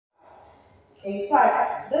In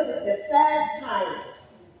fact, this is the first time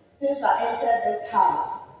since I entered this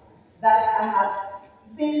house that I have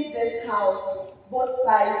seen this house, both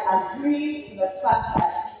sides agree to the fact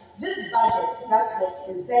that this budget that was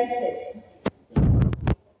presented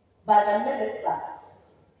by the minister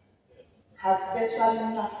has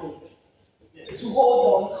virtually nothing to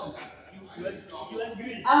hold on to.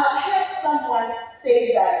 I have heard someone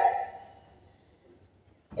say that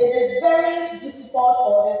it is very difficult,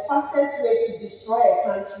 or the fastest way to destroy a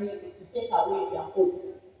country is to take away their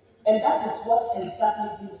hope. And that is what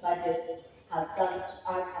exactly this budget has done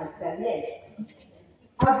to us as Ghanaians.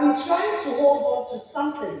 I've been trying to hold on to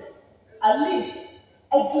something, at least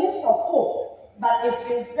a glimpse of hope, but it's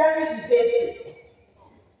been very evasive.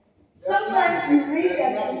 Sometimes you read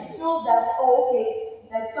and you feel that, oh, okay,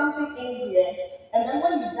 there's something in here, and then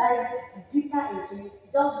when you dive deeper into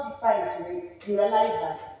it, delve deeper into it, you realize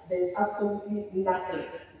that there's absolutely nothing.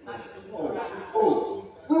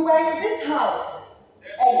 We were in this house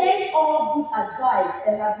against all good advice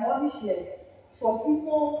and admonishment from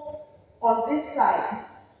people on this side,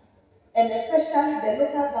 and especially the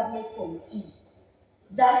local government committee,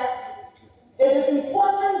 that it is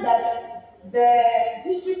important that the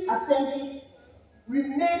district assemblies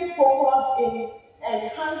remain focused in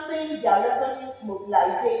enhancing their revenue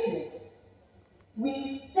mobilization.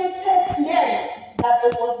 We stated clearly that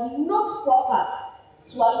it was not proper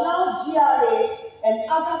to allow GRA and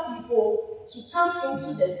other people to come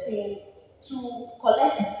into the scene to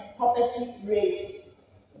collect property rates.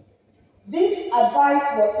 This advice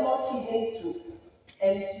was not hidden to,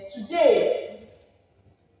 and today,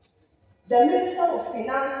 the Minister of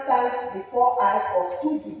Finance stands before us, or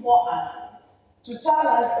stood before us, to tell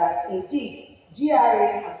us that indeed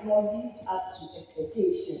GRA has not lived up to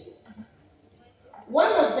expectation.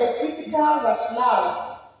 One of the critical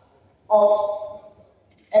rationales of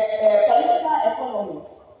a political economy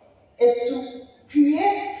is to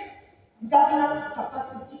create governance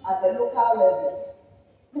capacity at the local level.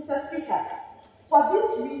 Mr. Speaker, for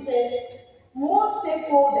this reason, most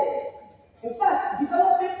stakeholders, in fact,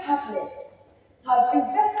 development partners, have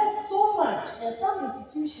invested so much in some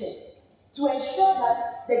institutions to ensure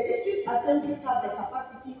that the district assemblies have the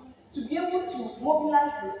capacity to be able to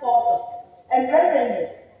mobilize resources and revenue,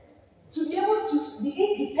 to be able to be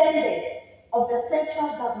independent of the central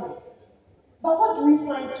government. But what do we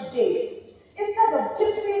find today? Instead of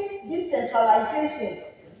deepening decentralization,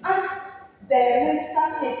 as the minister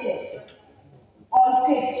stated on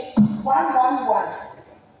page 111,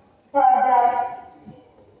 paragraph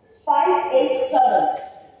 587,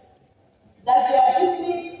 that they are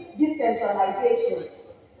deepening decentralization.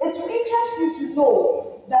 It will interest you to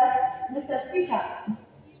know that, Mr. Speaker,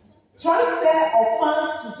 transfer of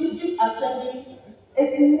funds to district assembly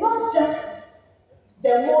is not just the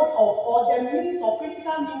mode of, or the means or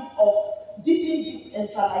critical means of deepening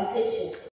decentralization.